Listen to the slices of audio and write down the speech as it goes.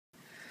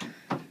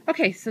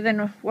Okay, so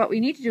then what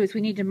we need to do is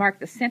we need to mark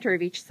the center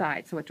of each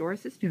side. So what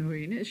Doris is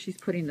doing is she's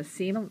putting the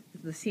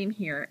seam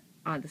here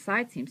on the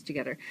side seams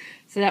together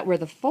so that where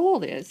the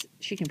fold is,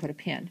 she can put a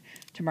pin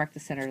to mark the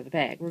center of the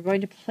bag. We're going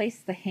to place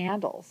the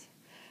handles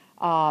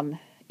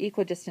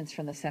equidistant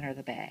from the center of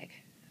the bag.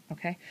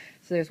 Okay,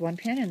 so there's one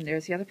pin and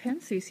there's the other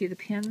pin. So you see the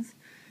pins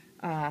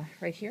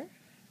right here.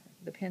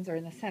 The pins are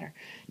in the center.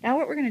 Now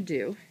what we're going to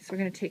do is we're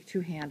going to take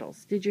two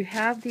handles. Did you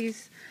have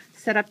these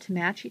set up to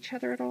match each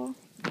other at all?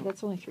 Well,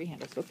 that's only three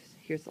handles. Oops,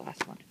 here's the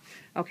last one.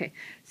 Okay,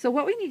 so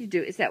what we need to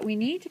do is that we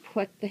need to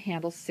put the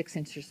handles 6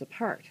 inches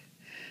apart.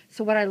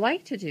 So what I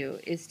like to do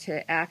is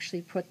to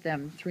actually put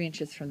them 3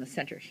 inches from the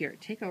center. Here,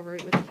 take over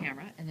it with the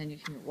camera, and then you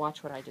can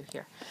watch what I do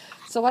here.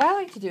 So what I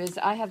like to do is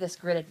I have this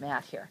gridded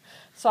mat here.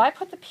 So I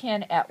put the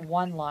pin at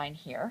one line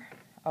here.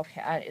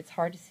 Okay, it's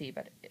hard to see,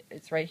 but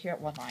it's right here at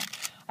one line.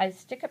 I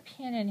stick a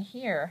pin in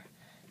here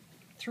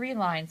 3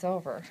 lines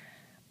over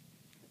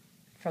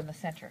from the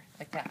center,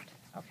 like that,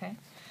 okay?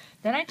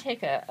 Then I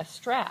take a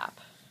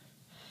strap,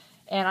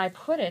 and I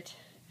put it,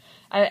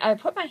 I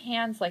put my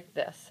hands like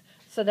this,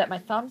 so that my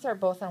thumbs are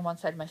both on one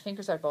side, my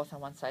fingers are both on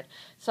one side.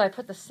 So I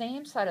put the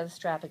same side of the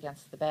strap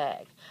against the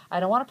bag. I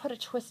don't want to put a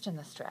twist in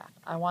the strap.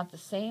 I want the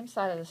same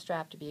side of the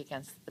strap to be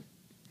against the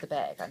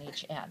bag on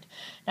each end.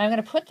 Now I'm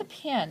going to put the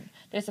pin,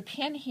 there's a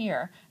pin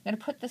here, I'm going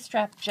to put the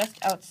strap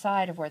just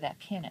outside of where that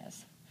pin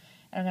is.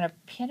 And I'm going to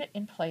pin it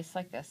in place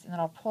like this, and then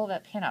I'll pull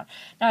that pin out.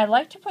 Now I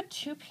like to put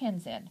 2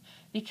 pins in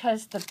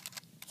because the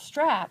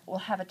strap will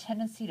have a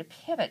tendency to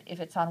pivot if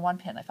it's on one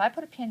pin. If I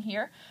put a pin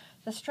here,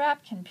 the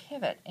strap can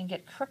pivot and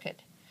get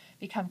crooked,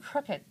 become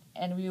crooked,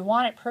 and we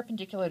want it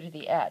perpendicular to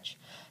the edge.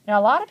 Now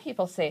a lot of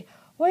people say,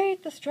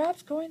 wait, the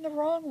strap's going the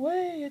wrong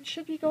way, it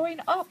should be going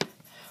up.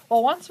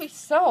 Well, once we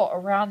sew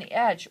around the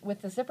edge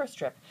with the zipper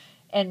strip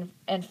and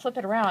flip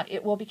it around,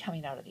 it will be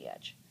coming out of the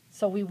edge.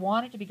 So we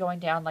want it to be going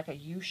down like a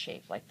U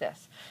shape, like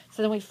this.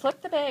 So then we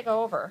flip the bag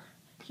over.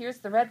 Here's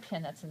the red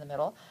pin that's in the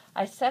middle.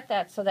 I set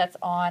that so that's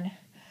on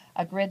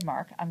a grid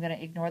mark. I'm going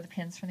to ignore the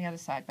pins from the other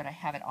side, but I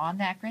have it on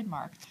that grid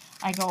mark.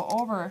 I go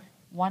over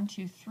 1,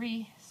 2,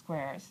 3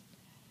 squares,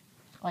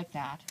 like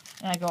that,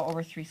 and I go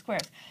over 3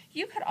 squares.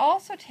 You could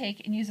also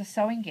take and use a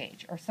sewing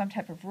gauge or some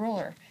type of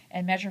ruler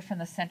and measure from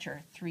the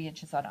center 3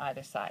 inches on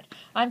either side.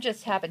 I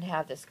just happen to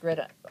have this grid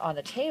on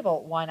the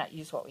table. Why not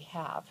use what we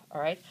have?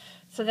 All right.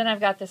 So then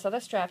I've got this other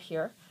strap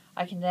here.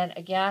 I can then,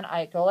 again,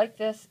 I go like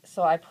this,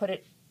 so I put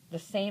it the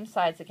same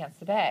sides against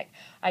the bag.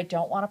 I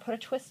don't want to put a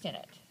twist in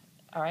it.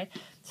 All right.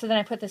 So then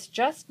I put this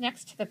just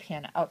next to the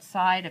pin,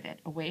 outside of it,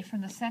 away from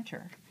the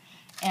center,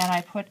 and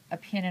I put a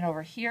pin in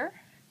over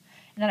here.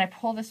 And then I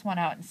pull this one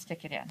out and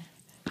stick it in.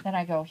 Then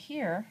I go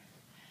here,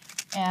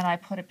 and I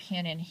put a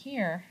pin in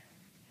here,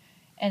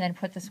 and then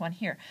put this one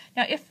here.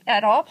 Now, if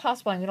at all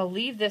possible, I'm going to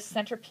leave this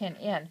center pin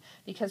in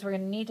because we're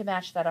going to need to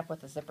match that up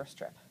with the zipper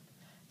strip.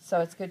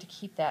 So it's good to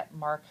keep that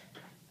mark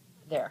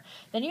there.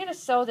 Then you're going to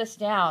sew this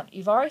down.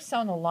 You've already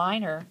sewn the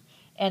liner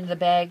and the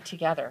bag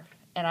together,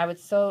 and I would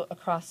sew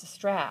across the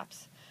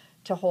straps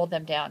to hold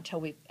them down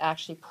until we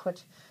actually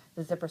put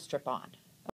the zipper strip on.